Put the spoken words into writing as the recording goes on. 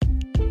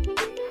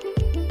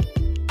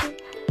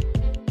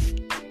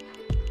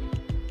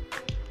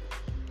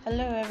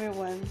Hello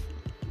everyone,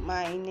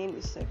 my name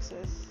is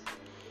Success.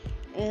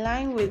 In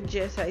line with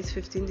GSI's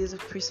 15 Days of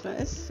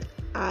Christmas,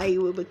 I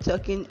will be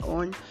talking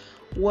on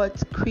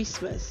what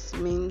Christmas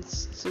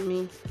means to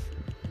me.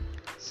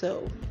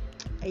 So,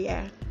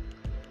 yeah.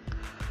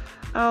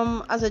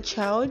 As a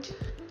child,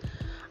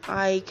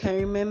 I can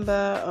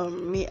remember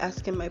me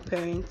asking my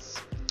parents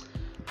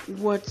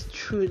what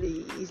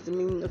truly is the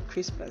meaning of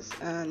Christmas,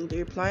 and the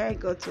reply I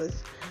got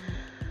was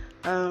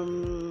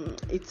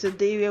it's a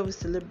day where we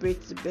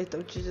celebrate the birth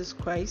of Jesus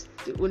Christ,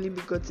 the only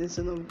begotten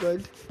Son of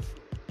God.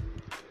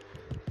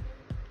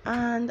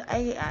 And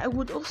I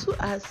would also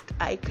ask,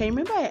 I can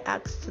remember I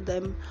asked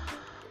them,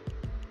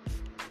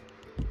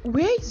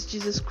 where is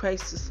Jesus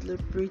Christ to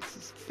celebrate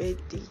his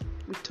birthday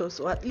with us,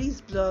 or at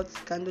least blow out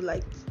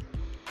candlelight?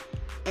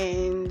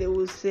 And they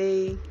will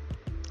say,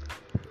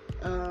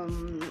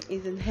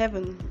 he's in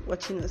heaven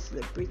watching us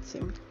celebrate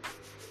him.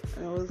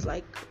 And I was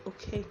like,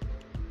 okay.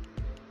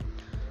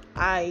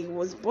 I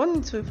was born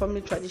into a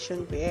family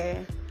tradition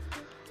where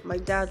my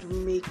dad would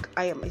make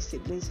I and my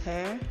siblings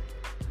hair.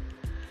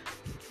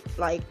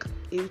 Like,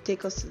 he would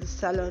take us to the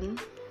salon,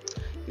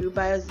 he would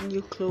buy us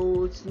new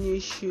clothes, new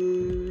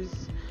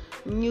shoes,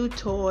 new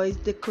toys,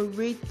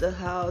 decorate the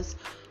house,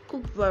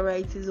 cook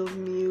varieties of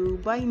meal,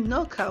 buy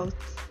knockouts.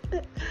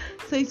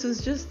 So it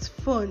was just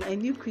fun. I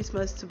knew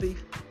Christmas to be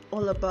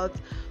all about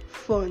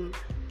fun.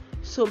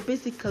 So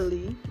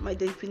basically, my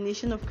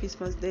definition of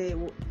Christmas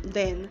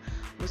then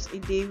was a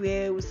day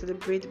where we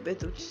celebrate the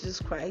birth of Jesus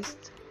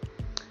Christ,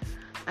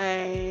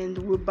 and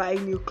we buy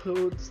new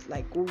clothes,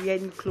 like we wear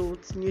new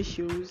clothes, new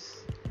shoes,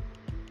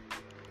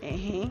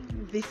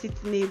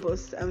 visit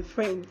neighbors and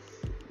friends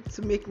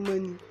to make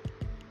money.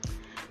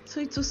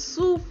 So it was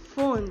so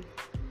fun.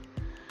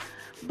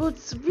 But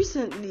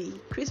recently,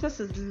 Christmas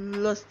has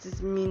lost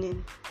its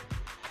meaning.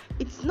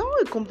 It's now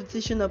a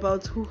competition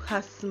about who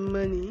has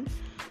money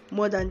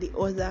more than the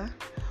other,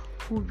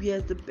 who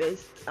wears the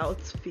best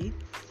outfits.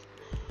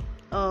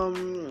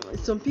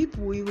 Some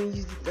people will even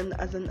use it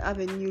as an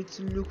avenue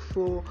to look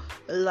for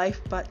a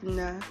life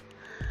partner,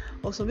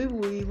 or some people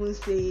will even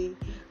say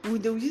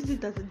they'll use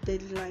it as a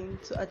deadline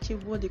to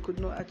achieve what they could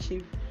not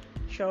achieve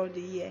throughout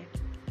the year.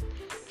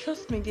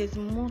 Trust me, there's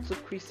more to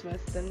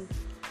Christmas than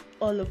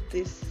all of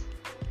this.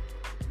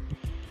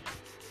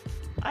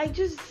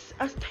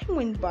 As time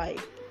went by,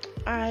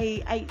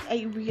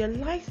 I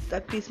realized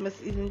that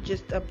Christmas isn't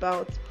just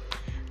about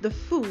the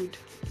food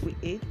we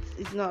eat.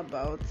 It's not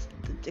about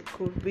the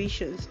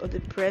decorations or the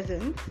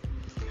presents.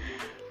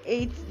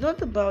 It's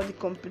not about the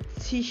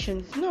competition.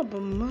 It's not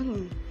about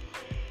money.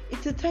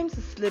 It's a time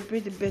to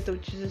celebrate the birth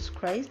of Jesus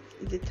Christ.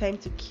 It's a time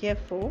to care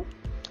for.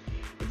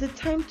 It's a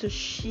time to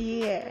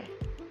share.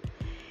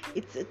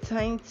 It's a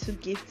time to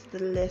give to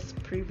the less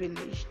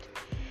privileged.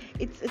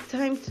 It's a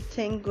time to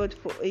thank God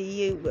for a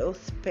year well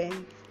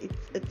spent.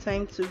 It's a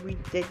time to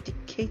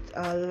rededicate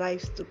our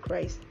lives to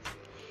Christ.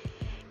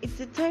 It's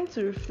a time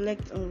to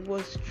reflect on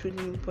what's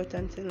truly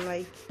important in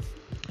life.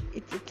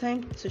 It's a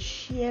time to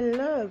share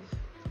love,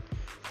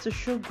 to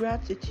show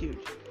gratitude,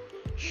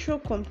 show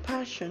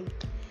compassion.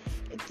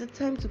 It's a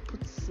time to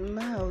put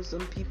smiles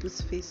on people's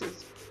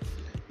faces.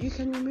 You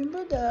can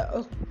remember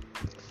the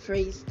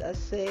phrase that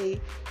say,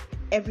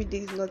 every day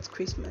is not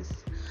Christmas.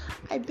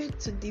 I beg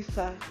to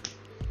differ.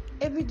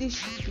 Every day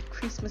should be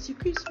Christmas. Your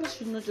Christmas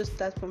should not just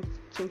start from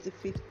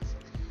 25th.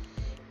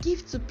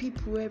 Give to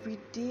people every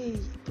day.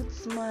 Put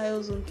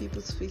smiles on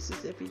people's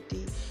faces every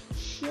day.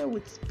 Share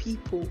with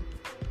people.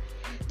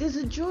 There's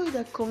a joy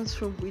that comes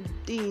from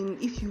within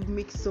if you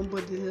make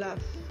somebody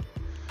laugh,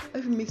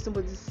 if you make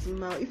somebody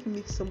smile, if you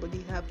make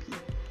somebody happy.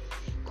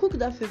 Cook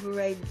that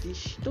favorite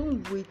dish.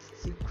 Don't wait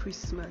till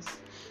Christmas.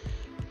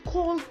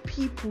 Call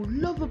people.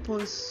 Love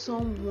upon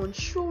someone.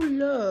 Show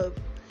love.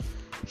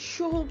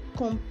 Show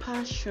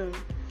compassion.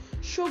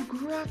 Show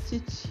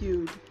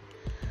gratitude.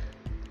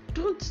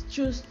 Don't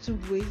just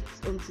wait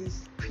until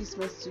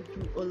Christmas to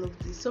do all of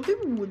this. Some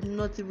people would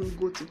not even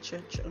go to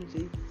church on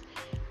the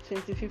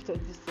 25th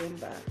of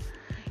December.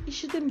 It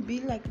shouldn't be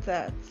like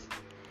that.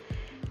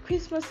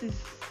 Christmas is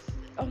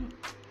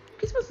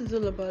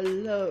all about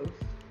love.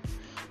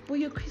 But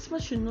your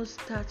Christmas should not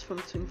start from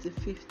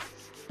 25th.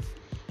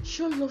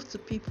 Show love to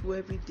people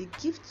every day.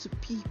 Give to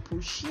people.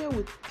 Share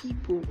with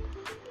people.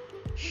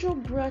 Show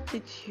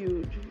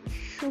gratitude.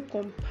 Show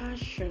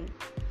compassion.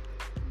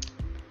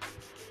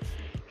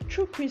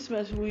 Through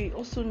Christmas, we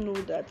also know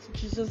that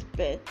Jesus'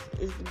 birth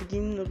is the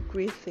beginning of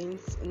great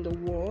things in the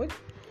world.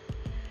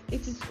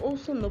 It is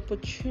also an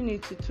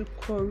opportunity to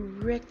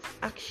correct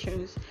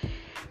actions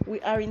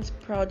we aren't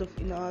proud of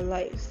in our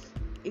lives.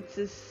 It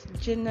is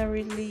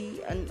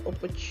generally an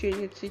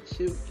opportunity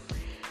to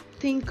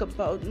think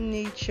about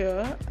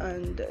nature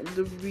and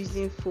the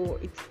reason for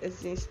its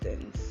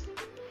existence.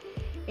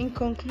 In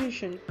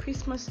conclusion,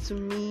 Christmas to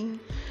me,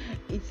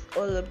 it's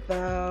all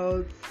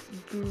about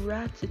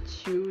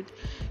gratitude.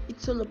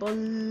 It's all about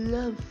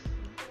love.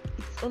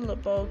 It's all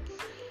about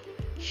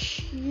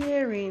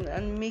sharing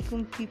and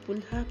making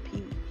people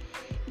happy.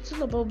 It's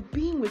all about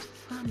being with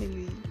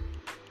family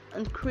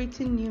and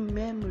creating new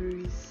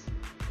memories.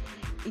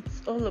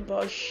 it's all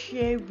about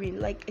sharing,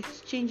 like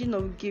exchanging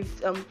of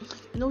gifts.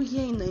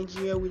 Here in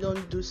Nigeria we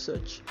don't do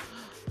such,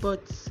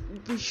 but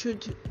we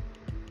should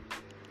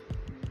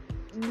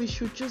we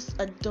should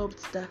just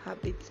adopt the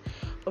habit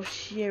of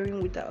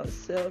sharing with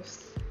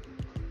ourselves.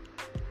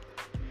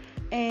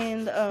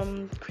 And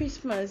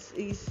Christmas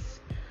is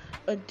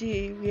a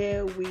day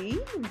where we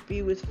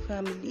be with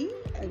family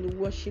and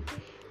worship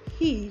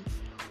He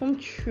whom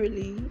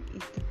truly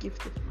is the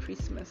gift of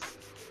Christmas.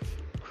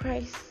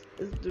 Christ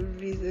is the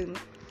reason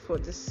for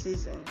the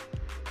season.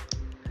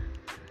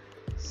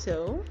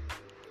 So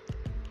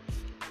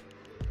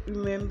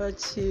remember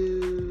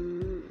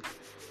to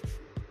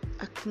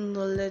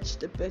acknowledge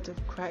the birth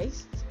of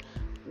Christ,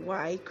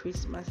 why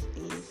Christmas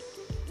is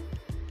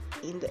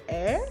in the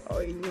air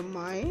or in your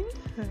mind.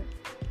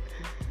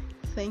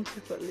 Thank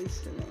you for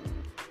listening.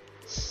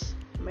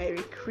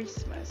 Merry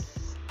Christmas.